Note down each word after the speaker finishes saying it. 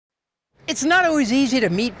It's not always easy to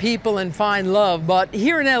meet people and find love, but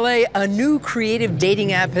here in LA, a new creative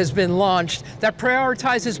dating app has been launched that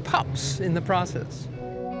prioritizes pups in the process.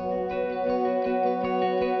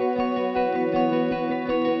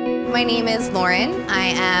 My name is Lauren.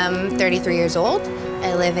 I am 33 years old.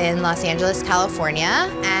 I live in Los Angeles, California,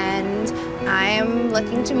 and I'm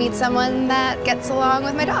looking to meet someone that gets along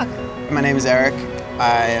with my dog. My name is Eric.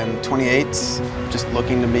 I am 28, just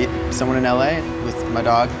looking to meet someone in LA with my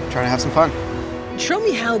dog, trying to have some fun. Show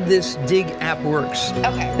me how this Dig app works.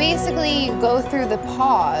 Okay. Basically, you go through the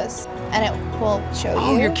paws, and it will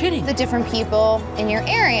show you're kidding. the different people in your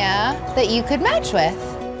area that you could match with.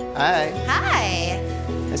 Hi. Hi.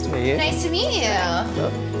 Nice to meet you. Nice to meet you.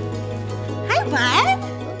 Hello. Hi,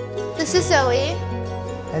 bud. This is Zoe.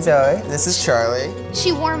 Hi, Zoe. This is Charlie.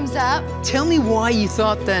 She warms up. Tell me why you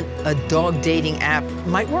thought that a dog dating app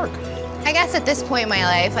might work. I guess at this point in my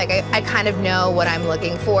life, like I kind of know what I'm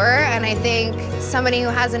looking for, and I think somebody who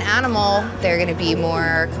has an animal, they're gonna be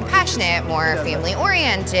more compassionate, more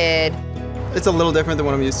family-oriented. It's a little different than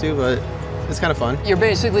what I'm used to, but it's kind of fun. You're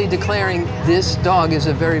basically declaring this dog is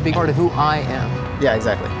a very big part of who I am. Yeah,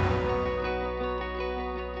 exactly.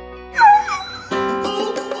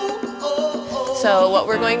 So what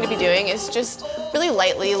we're going to be doing is just really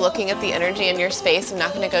lightly looking at the energy in your space. I'm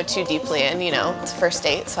not going to go too deeply in, you know, it's a first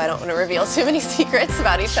date, so I don't want to reveal too many secrets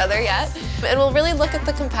about each other yet. And we'll really look at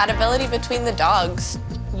the compatibility between the dogs.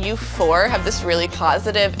 You four have this really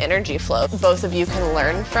positive energy flow. Both of you can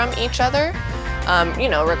learn from each other, you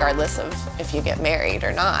know, regardless of if you get married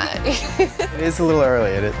or not. It is a little early.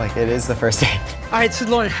 It is the first date. All right, so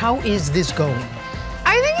Lauren, how is this going?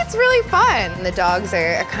 I think it's really fun. The dogs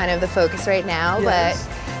are kind of the focus right now, Yes.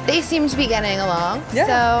 but they seem to be getting along, Yeah.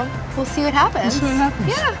 so we'll see what happens. We'll see what happens.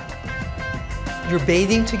 Yeah. You're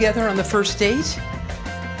bathing together on the first date?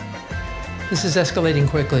 This is escalating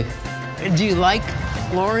quickly. Do you like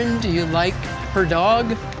Lauren? Do you like her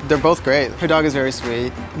dog? They're both great. Her dog is very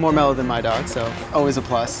sweet, more mellow than my dog, so always a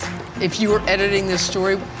plus. If you were editing this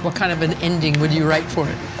story, what kind of an ending would you write for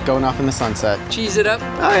it? Going off in the sunset. Cheese it up?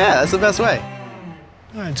 Oh yeah, that's the best way.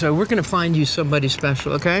 All right, so we're gonna find you somebody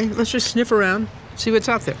special, okay? Let's just sniff around, see what's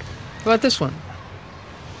out there. How about this one?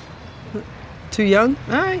 Too young?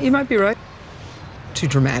 All right, you might be right. Too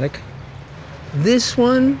dramatic. This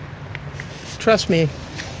one, trust me,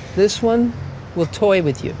 this one will toy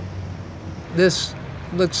with you. This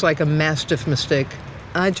looks like a mastiff mistake.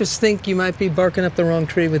 I just think you might be barking up the wrong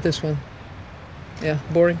tree with this one. Yeah,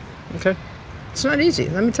 boring, okay? It's not easy,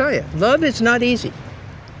 let me tell you. Love is not easy.